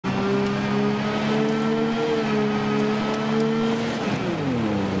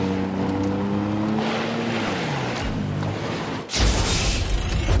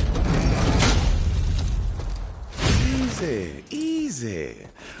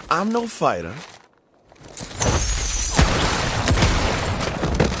I'm no fighter.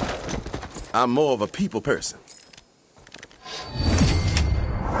 I'm more of a people person.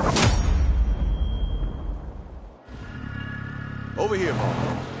 Over here,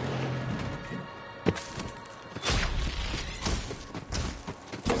 Mom.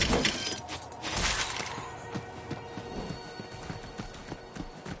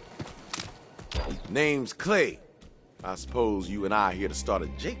 Name's Clay. I suppose you and I are here to start a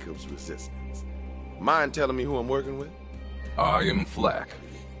Jacob's resistance. Mind telling me who I'm working with? I am Flack,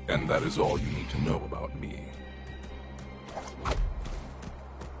 and that is all you need to know about me.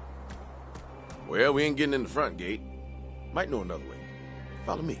 Well, we ain't getting in the front gate. Might know another way.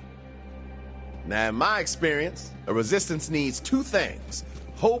 Follow me. Now, in my experience, a resistance needs two things: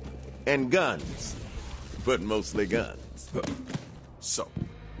 hope and guns. But mostly guns. So,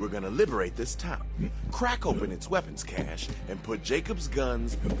 we're gonna liberate this town, crack open its weapons cache, and put Jacob's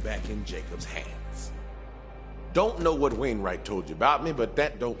guns back in Jacob's hands. Don't know what Wainwright told you about me, but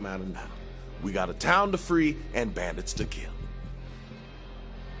that don't matter now. We got a town to free and bandits to kill.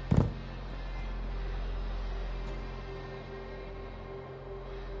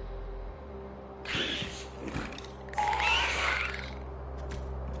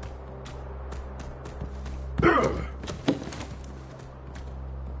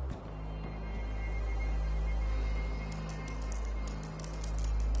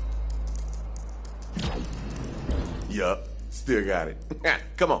 Yup, still got it.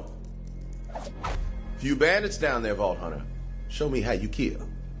 Come on. Few bandits down there, Vault Hunter. Show me how you kill.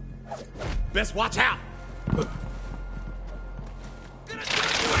 Best watch out!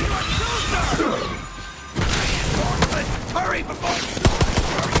 Hurry before...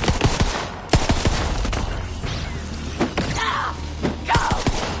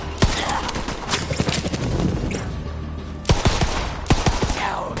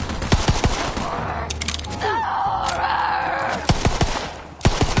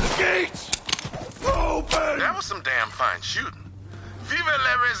 That was some damn fine shooting. Vive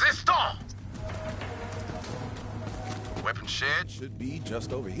la resistance! Weapon shed? Should be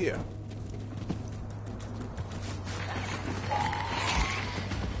just over here.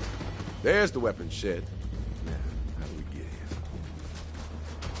 There's the weapon shed. Now, how do we get here?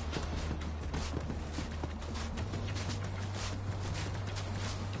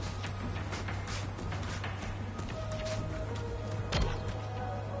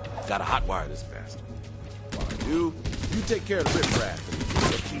 Gotta hotwire this bastard. While I do, you take care of the riffraff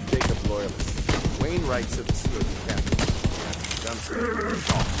and keep Jacob's loyalists. Wainwright said the seal you captain. Let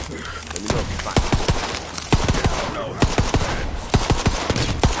me know if you find it. I don't know how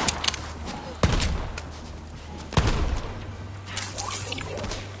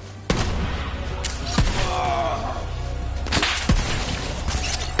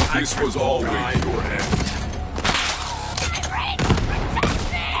This was always your end.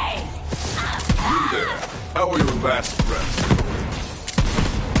 You there. How are your last breaths going?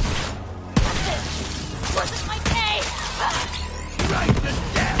 Wasn't my day! Right to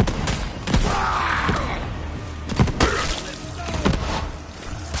death!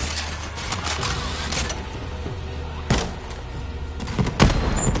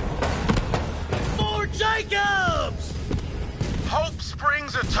 More Jacobs! Hope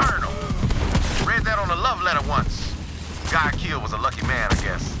springs eternal. Read that on a love letter once. Guy I killed was a lucky man, I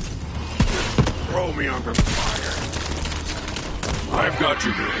guess. Throw me under fire. I've got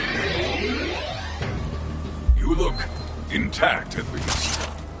you, Billy. You look intact, at least.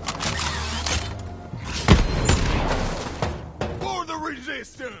 For the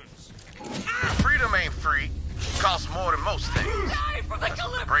resistance! Freedom ain't free. Costs more than most things. Die for the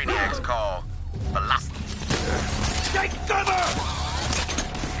Brainiac's call velocity. Take cover!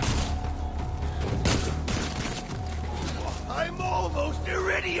 I'm almost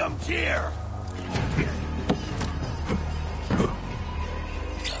iridium here.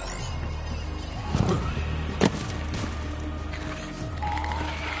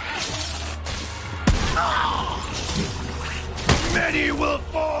 Many will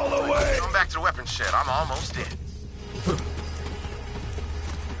fall away. Going back to the weapons shed. I'm almost dead.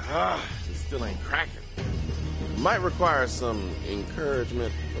 It still ain't cracking. Might require some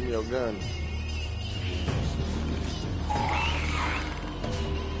encouragement from your gun.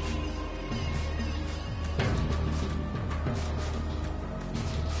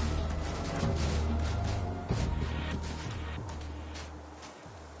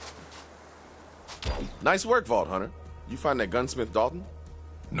 Nice work, Vault Hunter. You find that gunsmith Dalton?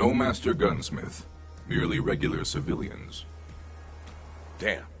 No master gunsmith. Merely regular civilians.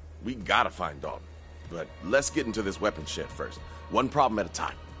 Damn, we gotta find Dalton. But let's get into this weapons shed first. One problem at a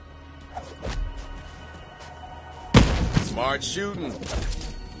time. Smart shooting.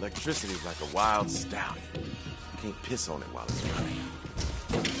 Electricity's like a wild stallion. You can't piss on it while it's running.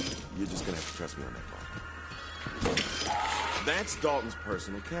 You're just gonna have to trust me on that part. That's Dalton's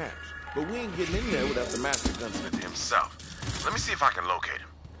personal cash. But we ain't getting in there without the master gunsmith himself. Let me see if I can locate him.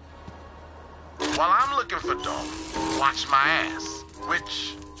 While I'm looking for Dalton, watch my ass.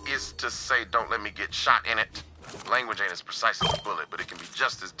 Which is to say, don't let me get shot in it. Language ain't as precise as a bullet, but it can be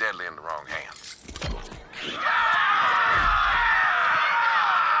just as deadly in the wrong hands.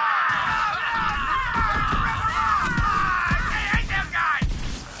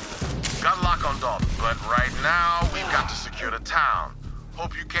 Got a lock on Dalton, but right now we've got to secure the town.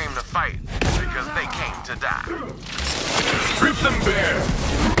 Hope you came to fight, because they came to die. Strip them bare!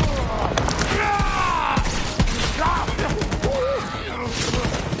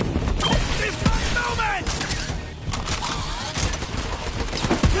 This my moment!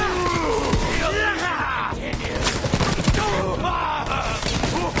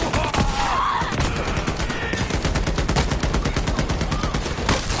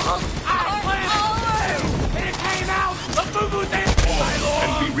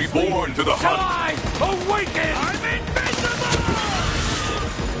 And be reborn to the hunt! Awaken! I'm invincible!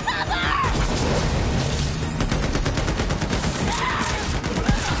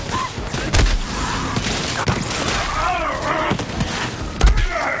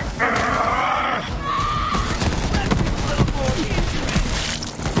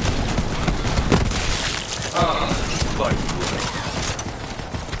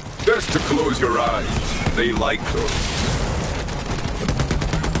 Best to close your eyes. They like those.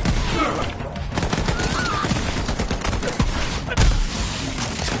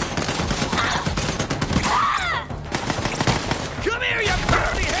 Come here, you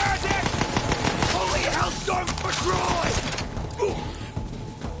dirty heretic! Holy hellstorm for Troy!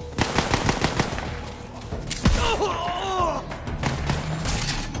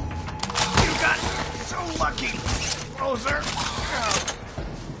 You got so lucky, Roser.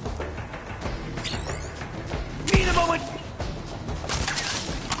 Need a moment.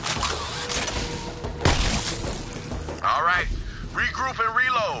 All right, regroup and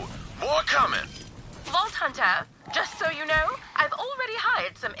reload. More coming. Vault Hunter, just so you know, I've already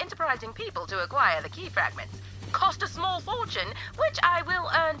hired some enterprising people to acquire the key fragments. Cost a small fortune, which I will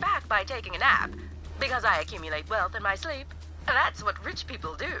earn back by taking a nap. Because I accumulate wealth in my sleep. That's what rich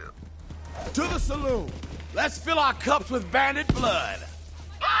people do. To the saloon. Let's fill our cups with bandit blood.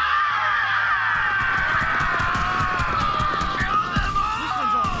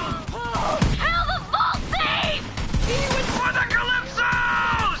 Kill the vault thief! He was for the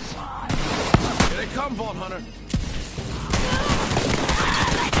Calypsos! Here they come, Vault Hunter.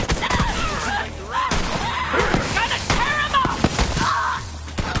 Gonna tear him up!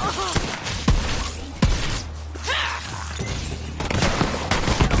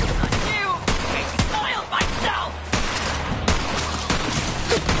 You! I spoiled myself!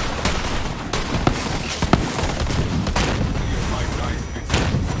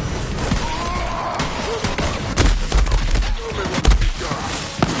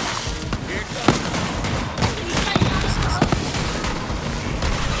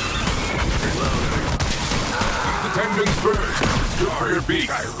 Attendants first. Good for your beak.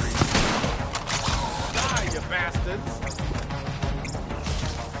 Die, you bastards.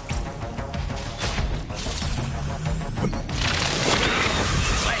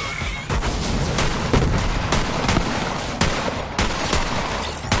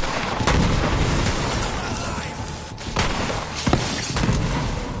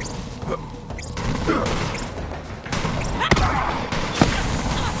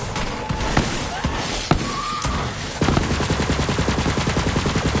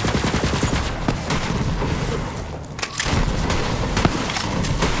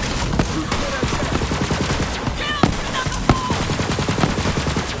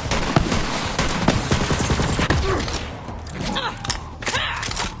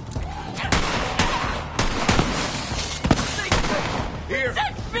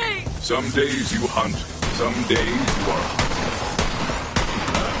 Some days you hunt, some days you are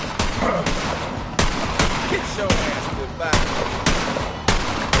hunted. Get your ass goodbye.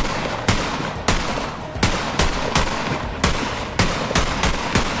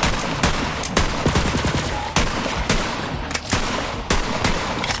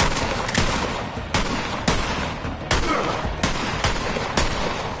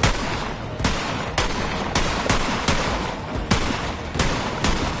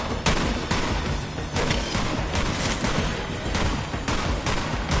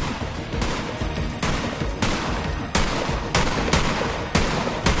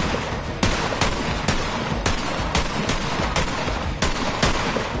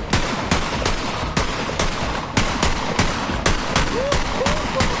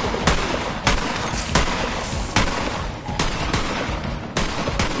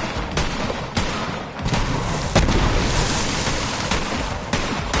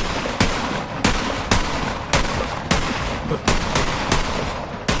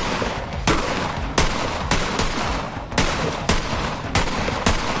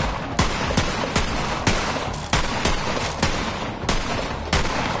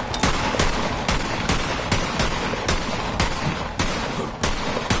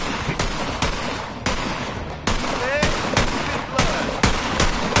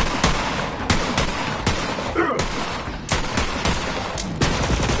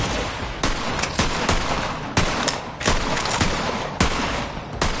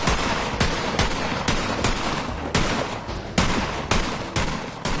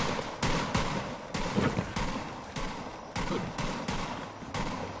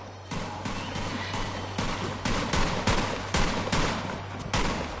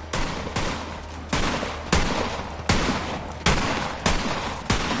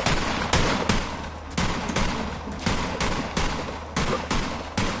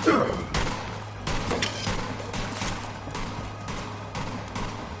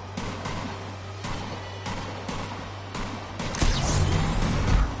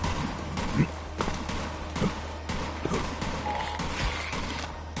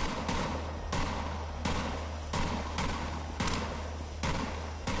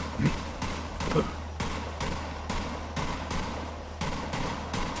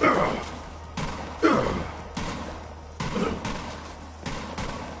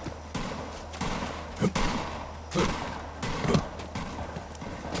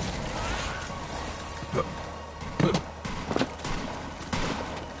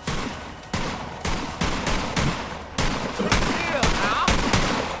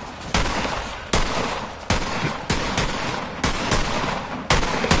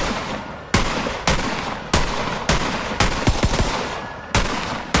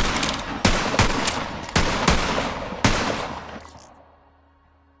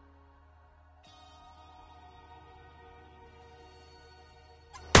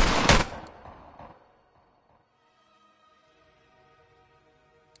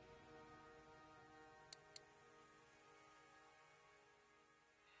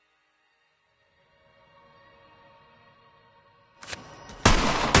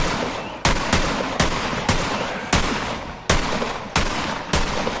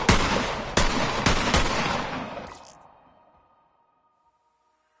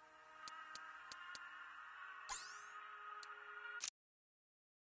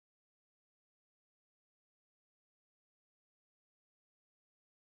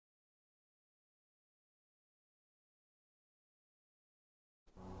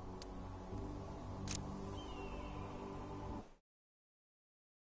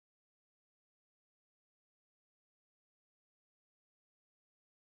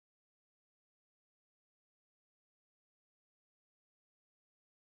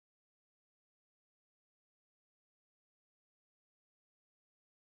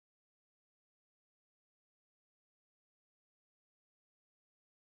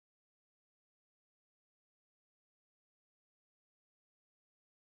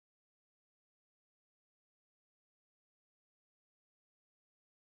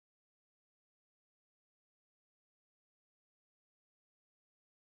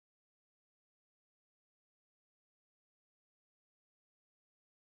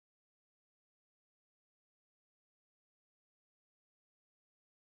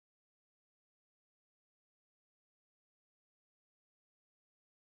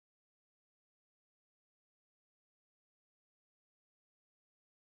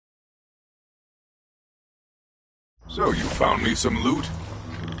 So you found me some loot?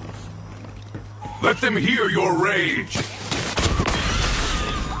 Let them hear your rage! A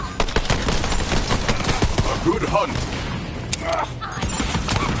good hunt!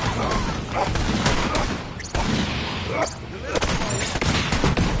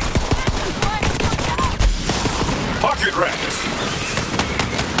 Pocket rats!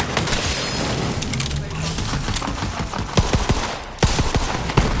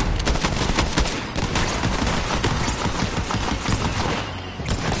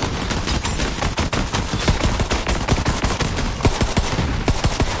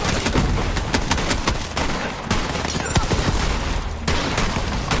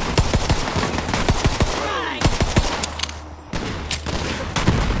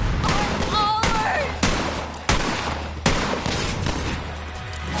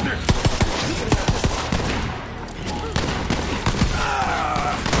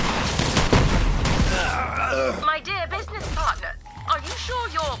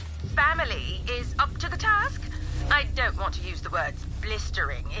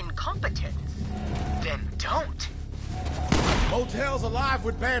 Hotel's alive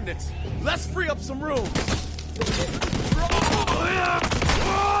with bandits. Let's free up some room.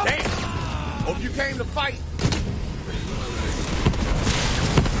 Damn. Hope you came to fight.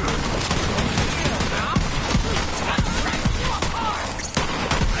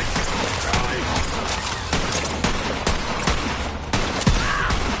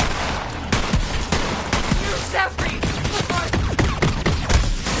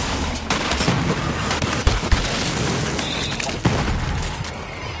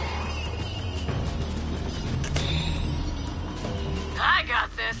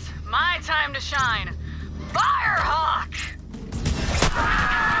 Time to shine. Firehawk!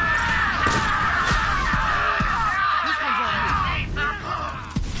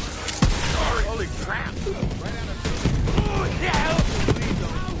 Holy crap!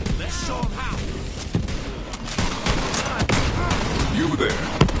 Let's show 'em how. You there.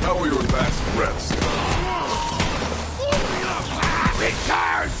 How are your last breaths?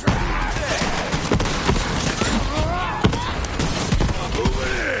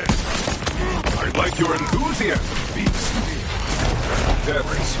 I like your enthusiasm, beast.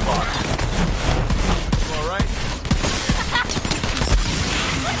 Every smile. All right.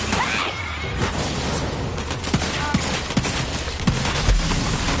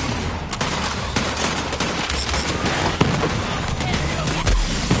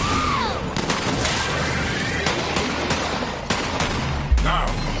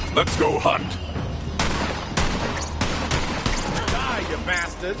 Let's go hunt. Die, you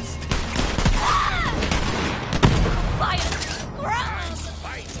bastards!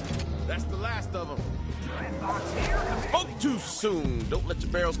 That's the last of them. Spoke too soon. Don't let your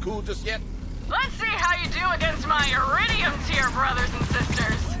barrels cool just yet. Let's see how you do against my iridium tier brothers and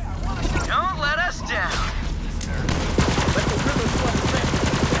sisters. Don't let us down. Let the rivers flood the sand.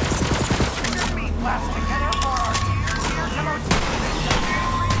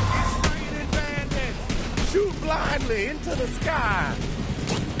 Shoot blindly into the sky.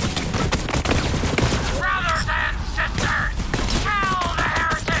 Brothers and sisters, kill the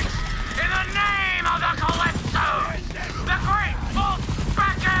heretics in the name of the Calypsos, the great Vault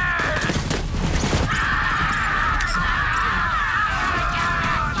Breakers!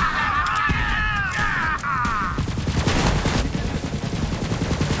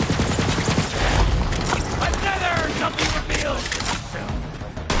 Another something revealed!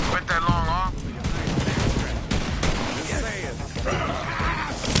 With that long arm,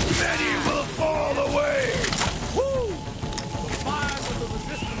 Many will fall away! Woo! The fires of the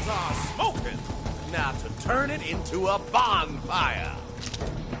resistance are smoking. Now to turn it into a bonfire.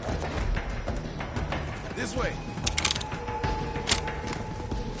 This way.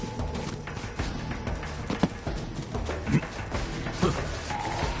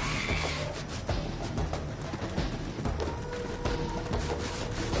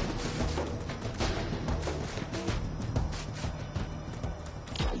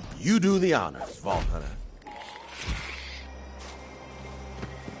 You do the honors, Vault Hunter.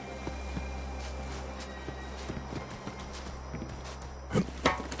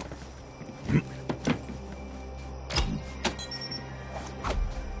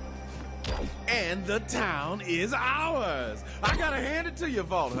 And the town is ours. I gotta hand it to you,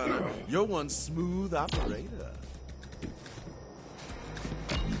 Vault Hunter. You're one smooth operator.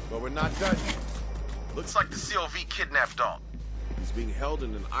 But we're not done yet. looks like the COV kidnapped Dalton. He's being held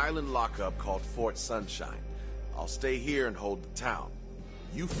in an island lockup called Fort Sunshine. I'll stay here and hold the town.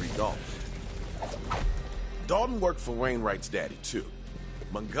 You free Dalton. Dalton worked for Wainwright's daddy, too.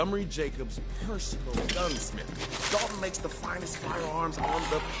 Montgomery Jacobs' personal gunsmith. Dalton makes the finest firearms on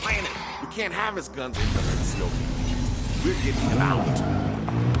the planet. We can't have his guns in the COV. We're getting him out.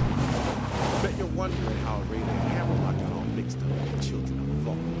 Bet you're wondering how Ray and Hammerlock got all mixed up with the children of the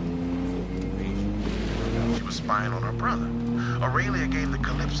vault before the invasion. She was spying on her brother. Aurelia gave the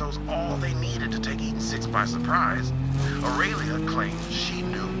Calypsos all they needed to take Eden 6 by surprise. Aurelia claimed she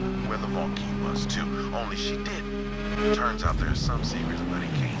knew where the vault key was, too, only she didn't. Turns out there's some secrets money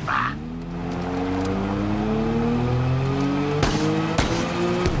can't buy.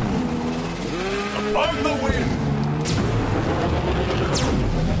 Above the wind!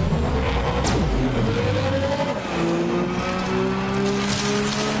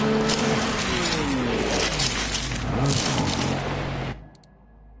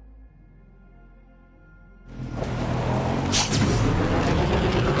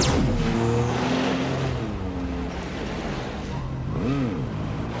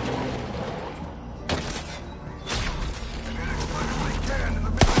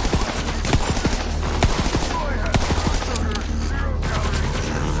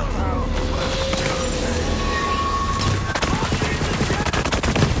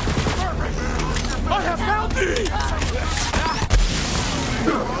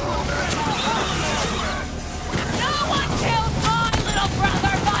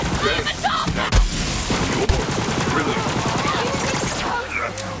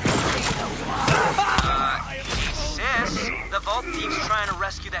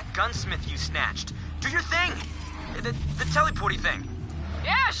 Gunsmith you snatched. Do your thing! The teleporty thing.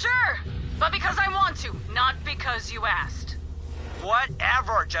 Yeah, sure. But because I want to, not because you asked.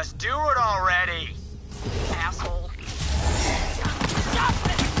 Whatever, just do it already! Asshole.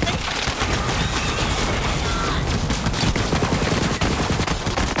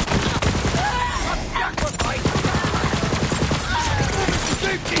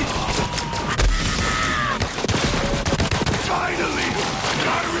 Finally! I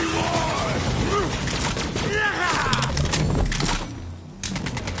got a reward!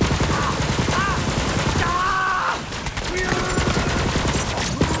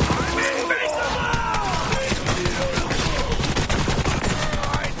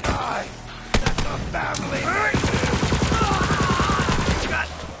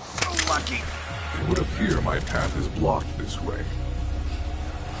 It would appear my path is blocked this way.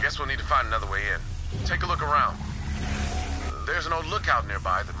 Guess we'll need to find another way in. Take a look around. There's an old lookout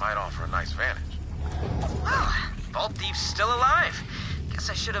nearby that might offer a nice vantage. Well, Vault Thief's still alive. Guess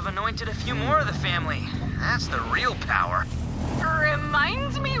I should have anointed a few more of the family. That's the real power.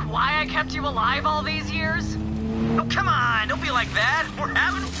 Reminds me why I kept you alive all these years? Oh, come on, don't be like that. We're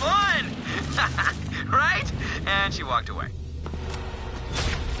having fun. Right? And she walked away.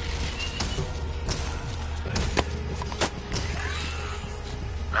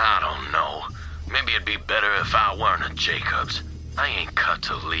 I don't know. Maybe it'd be better if I weren't a Jacobs. I ain't cut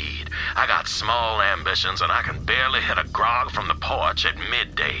to lead. I got small ambitions and I can barely hit a grog from the porch at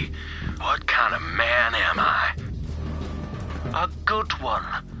midday. What kind of man am I? A good one.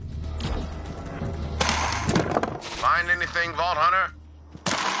 Find anything, Vault Hunter?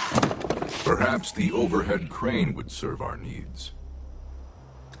 Perhaps the overhead crane would serve our needs.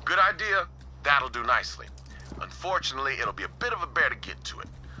 Good idea. That'll do nicely. Unfortunately, it'll be a bit of a bear to get to it.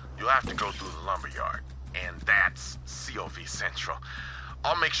 You'll have to go through the lumberyard. And that's COV Central.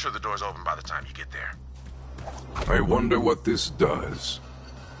 I'll make sure the door's open by the time you get there. I wonder what this does.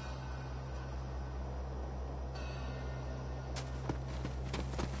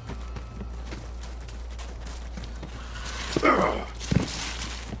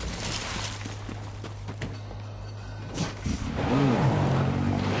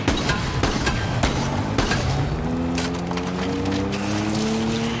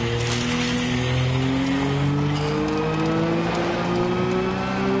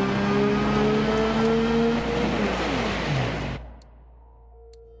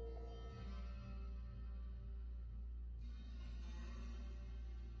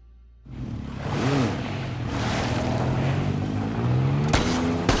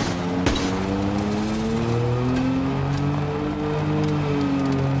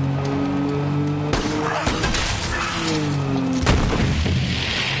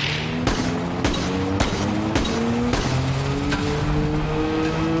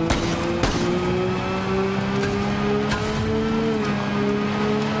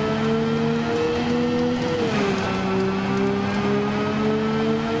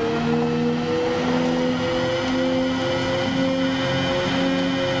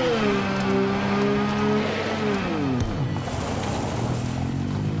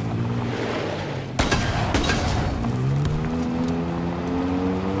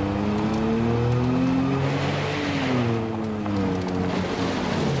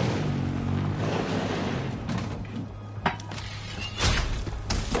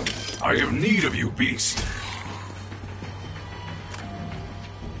 I have need of you, beast.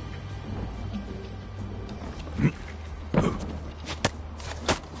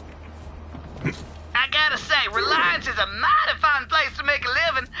 I gotta say, Reliance is a mighty fine place to make a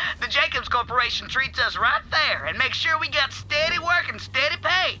living. The Jacobs Corporation treats us right fair and makes sure we got steady work and steady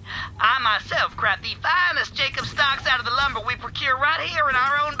pay. I myself craft the finest Jacobs stocks out of the lumber we procure right here in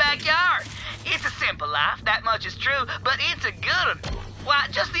our own backyard. It's a simple life, that much is true, but it's a good one. Why,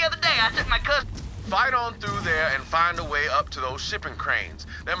 just the other day I took my cousin... Fight on through there and find a way up to those shipping cranes.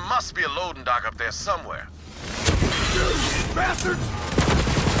 There must be a loading dock up there somewhere. Bastards!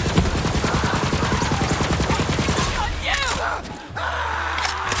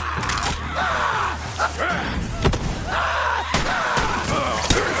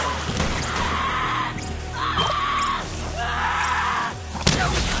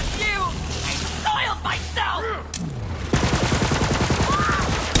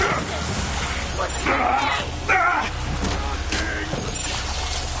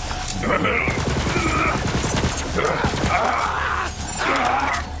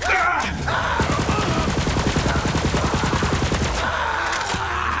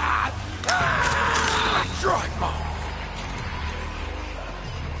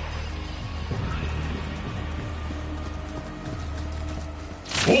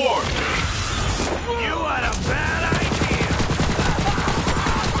 You had a bad idea!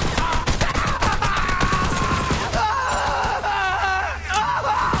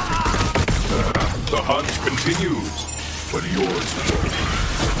 The hunt continues, but yours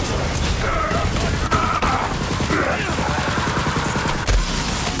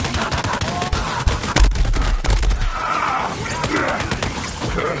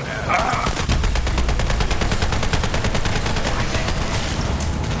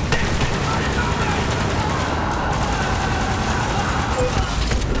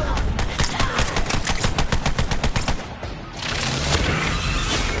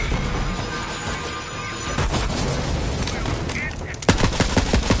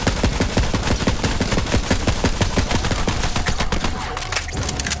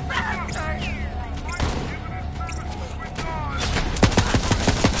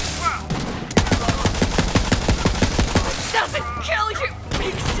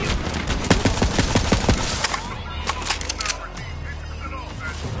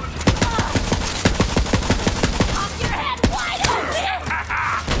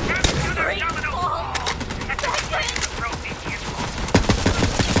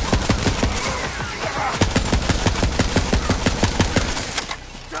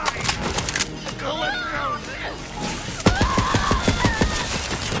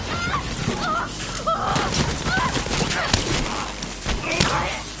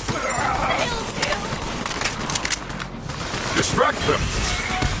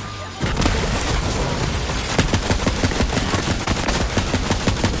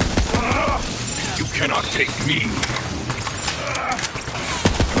cannot take me.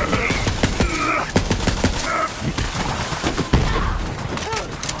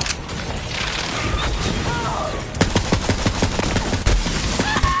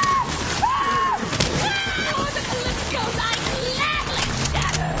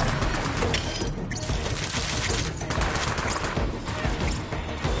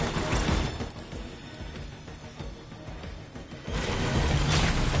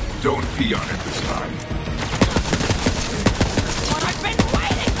 Don't pee on it this time. What I've been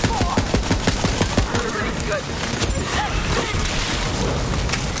waiting for! Good.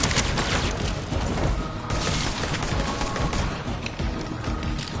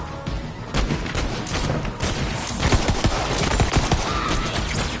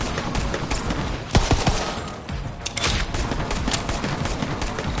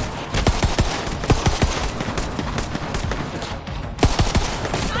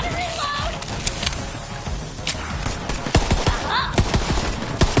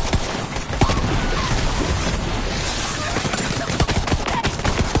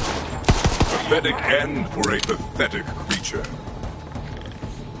 Pathetic end for a pathetic creature.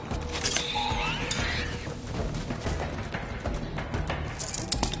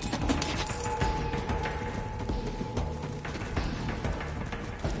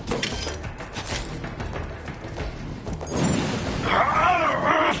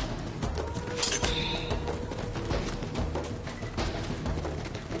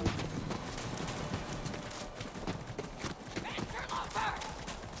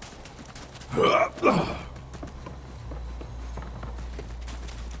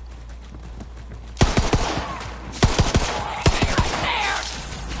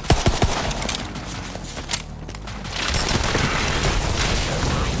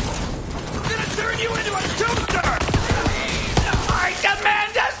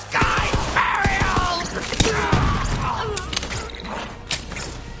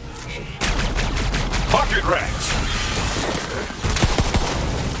 Pocket rats!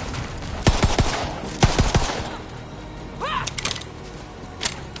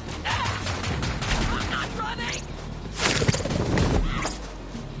 I'm not running!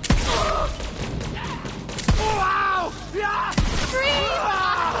 Wow! Yeah! Dream!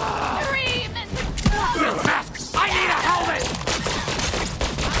 I need a helmet!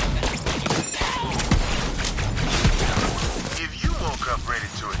 If you woke up ready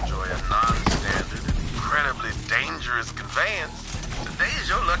to enjoy a non-standard, incredibly dangerous conveyance, today's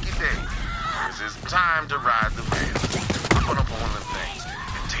your lucky day. This is time to ride the rail. Put up on one of them things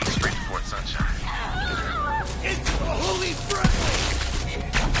and take straight to Fort Sunshine. It's the holy friend!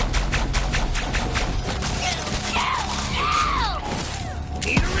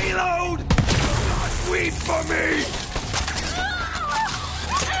 Need a reload! Not weep for me!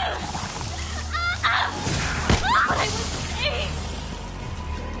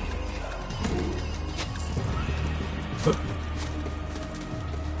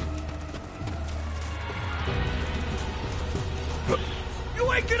 You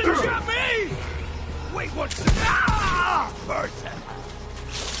ain't gonna jump me! Wait, what's the... Ah! Person!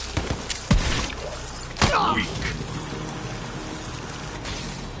 Weak.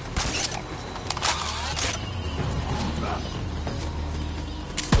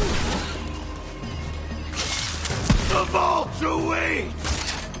 The vault's away!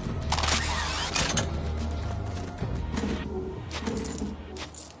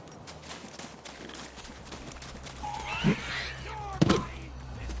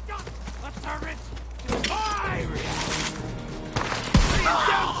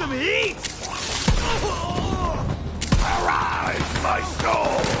 Down some heat! Arise, my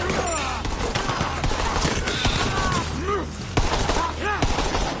soul!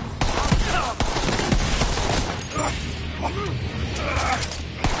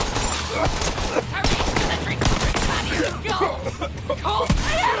 Cole, I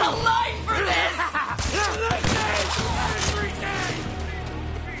had a life for this!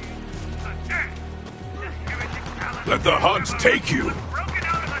 Let the hunts take you. Broken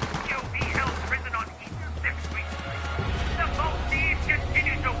out of a COV held prison on Eaton 6 weeks. The Vault Thieves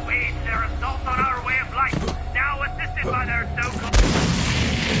continue to wage their assault on our way of life, now assisted by their so-called...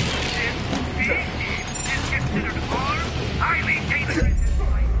 This species is considered armed, highly dangerous.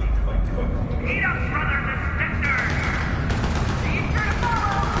 Meet up, brothers and sisters! Be sure to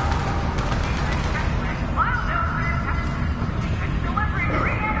follow! Milestone delivery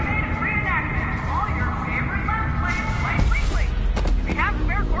reanimated reenactment. All your favorite Let's Plays played weekly. Be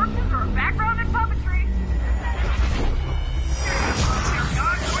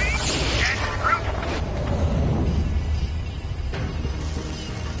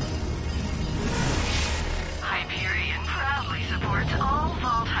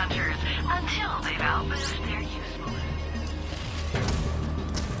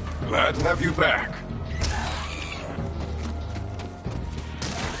Glad to have you back.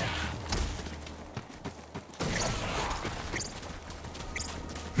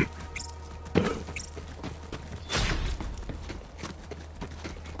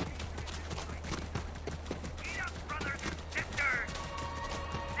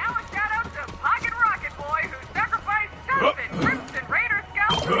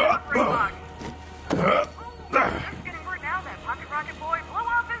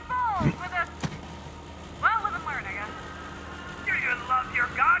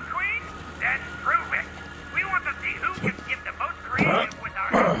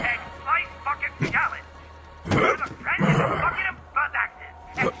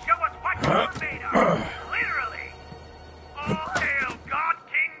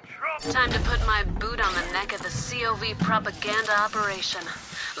 Propaganda operation.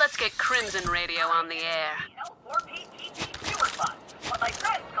 Let's get Crimson Radio on the air. But my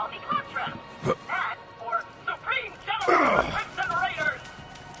friends call me Contra. That or Supreme General of Crimson Raiders.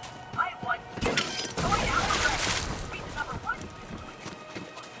 I want you to join our ranks. Reach number 1.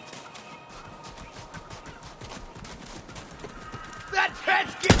 That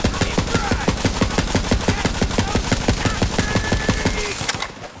pet's getting me fried!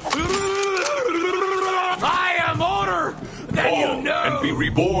 I am older than you know! And be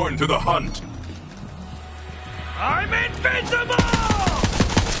reborn to the hunt! I'm invincible!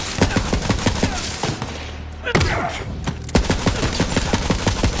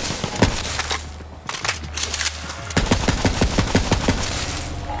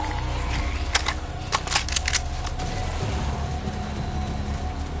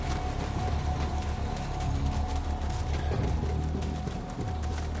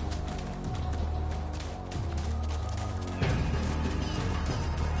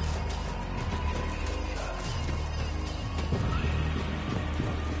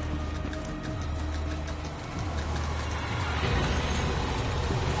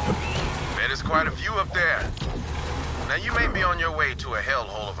 Quite a few up there. Now, you may be on your way to a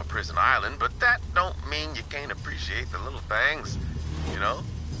hellhole of a prison island, but that don't mean you can't appreciate the little things, you know?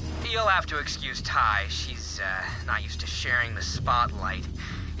 You'll have to excuse Ty. She's not used to sharing the spotlight.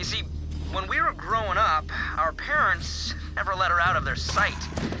 You see, when we were growing up, our parents never let her out of their sight.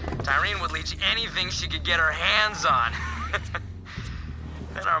 Tyreen would leech anything she could get her hands on.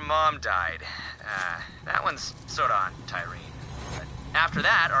 Then our mom died. That one's sort of on Tyreen. After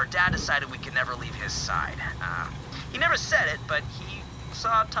that, our dad decided we could never leave his side. He never said it, but he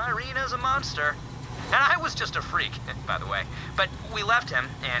saw Tyreen as a monster. And I was just a freak, by the way. But we left him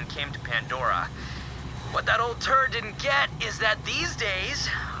and came to Pandora. What that old turd didn't get is that these days,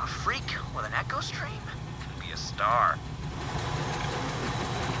 a freak with an echo stream can be a star.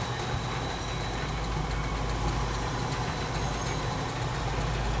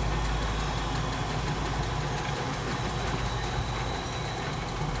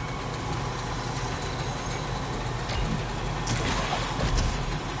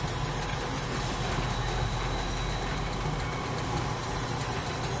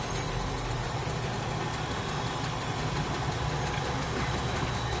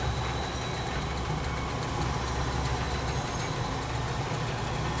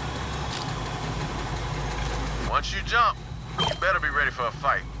 Once you jump, you better be ready for a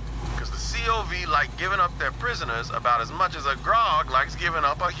fight. Because the COV like giving up their prisoners about as much as a grog likes giving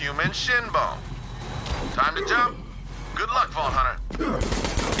up a human shin bone. Time to jump. Good luck, Vault Hunter.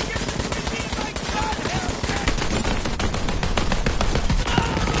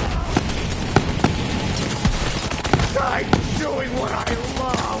 I'm doing what I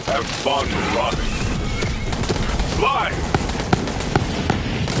love! Have fun, Robin. Fly!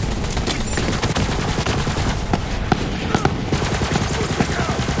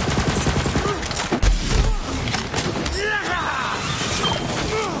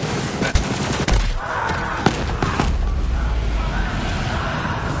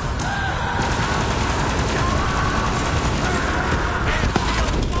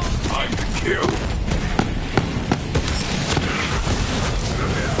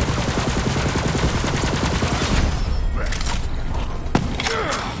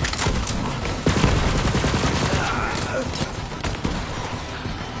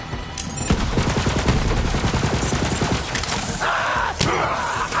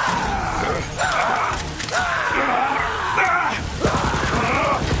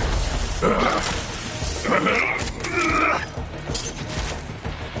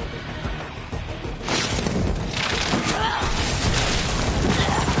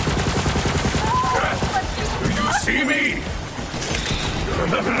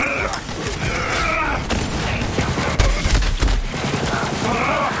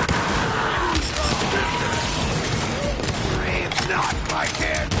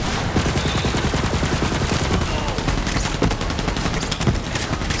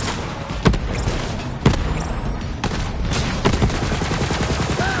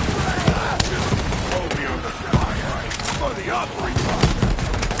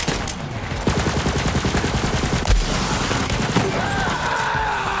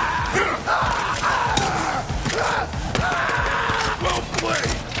 This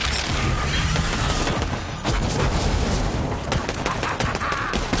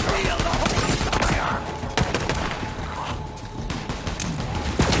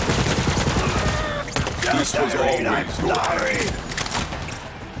was always your plan.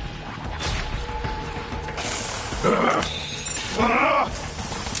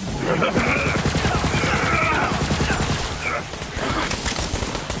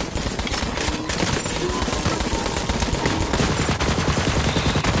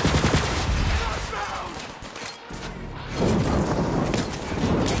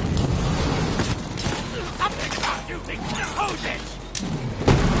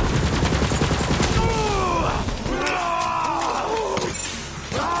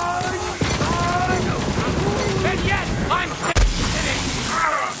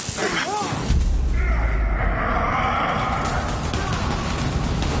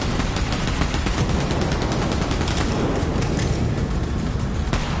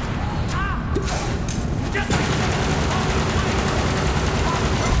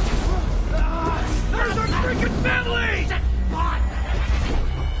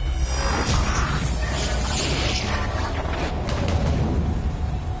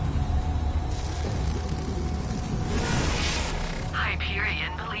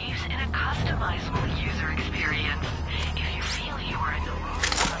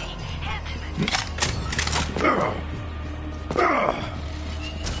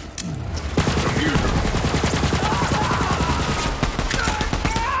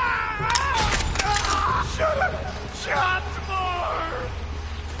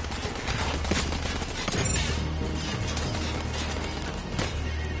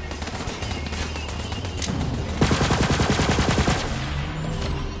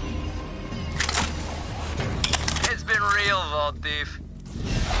 Thief.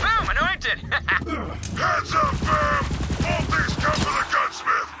 Boom! Anointed! Hands up, fam! All things come for the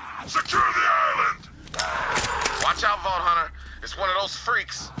gunsmith! Secure the island! Watch out, Vault Hunter. It's one of those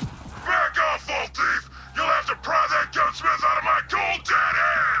freaks. Back off, Vault Thief! You'll have to pry that gunsmith out of my cold, dead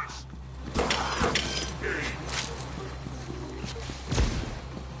hands!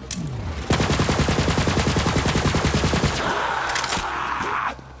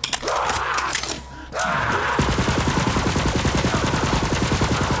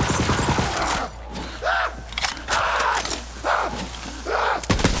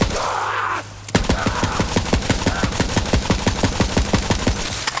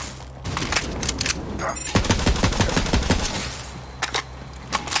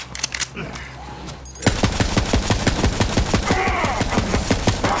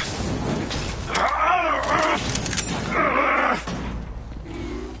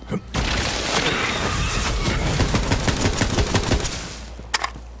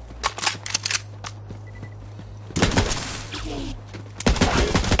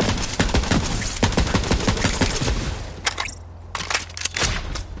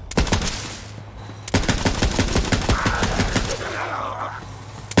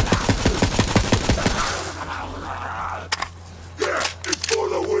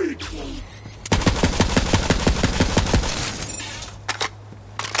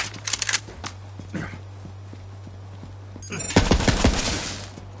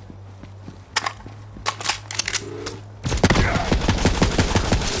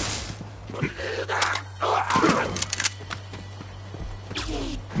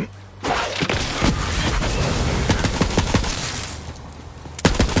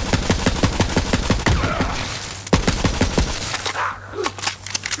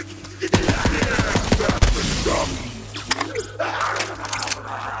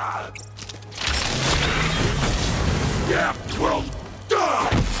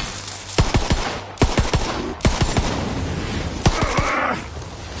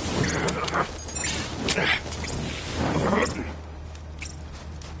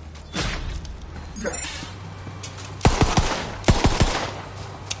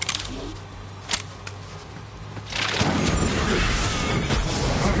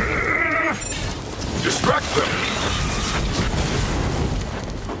 Distract them!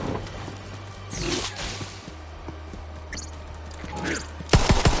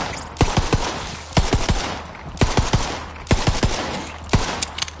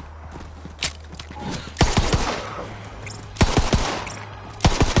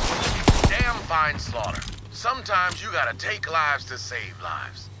 Damn fine slaughter. Sometimes you gotta take lives to save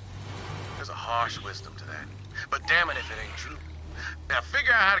lives. There's a harsh wisdom to that. But damn it if it ain't true. Now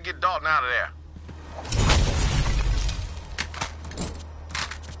figure out how to get Dalton out of there.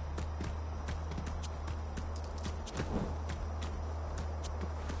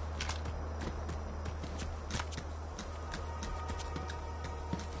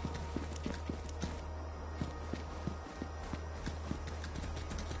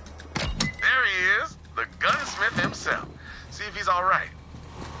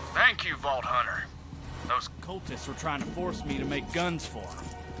 Thank you, Vault Hunter. Those Cultists were trying to force me to make guns for them.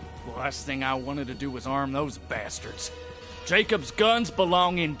 The last thing I wanted to do was arm those bastards. Jacob's guns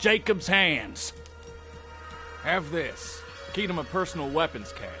belong in Jacob's hands. Have this. Key to my personal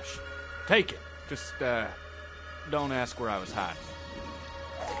weapons cache. Take it. Just, don't ask where I was hiding.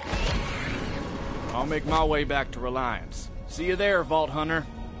 I'll make my way back to Reliance. See you there, Vault Hunter.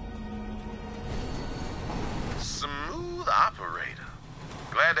 Smooth operator.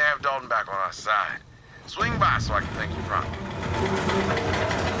 Glad to have Dalton back on our side. Swing by so I can thank you properly.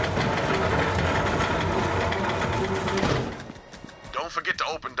 Don't forget to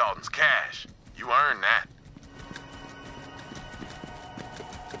open Dalton's cache. You earned that.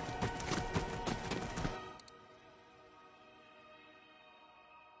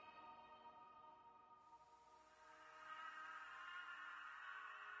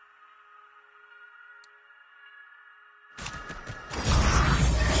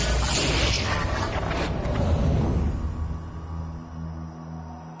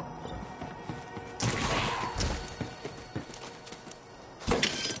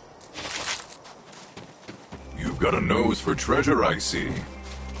 Got a nose for treasure, I see.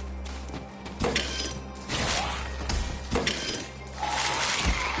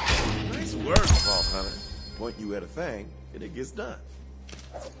 Nice work, Vault Hunter. Point you at a thing, and it gets done.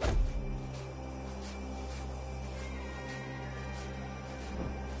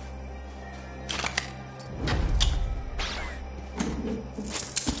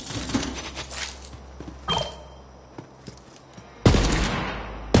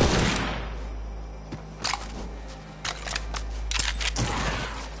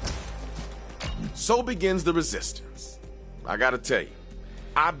 So begins the Resistance. I gotta tell you,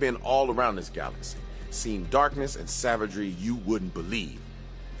 I've been all around this galaxy, seen darkness and savagery you wouldn't believe.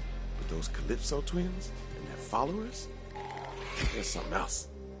 But those Calypso twins and their followers, there's something else.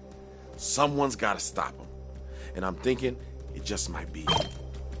 Someone's gotta stop them. And I'm thinking it just might be you.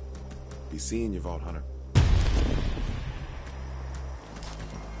 Be seeing you, Vault Hunter.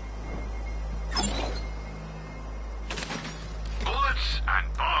 Bullets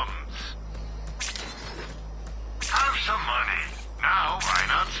and bombs. Have some money. Now, why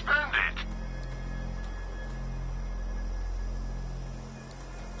not spend it?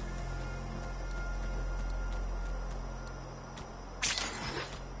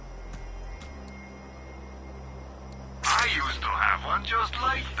 I used to have one just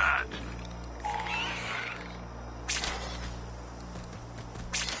like that.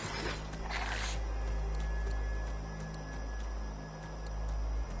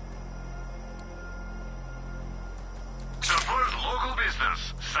 Support local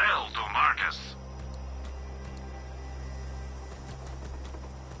business. Sell to Marcus.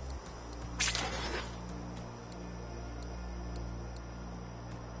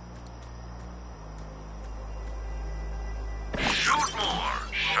 Shoot more.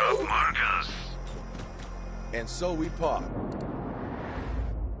 Shove Marcus. And so we part.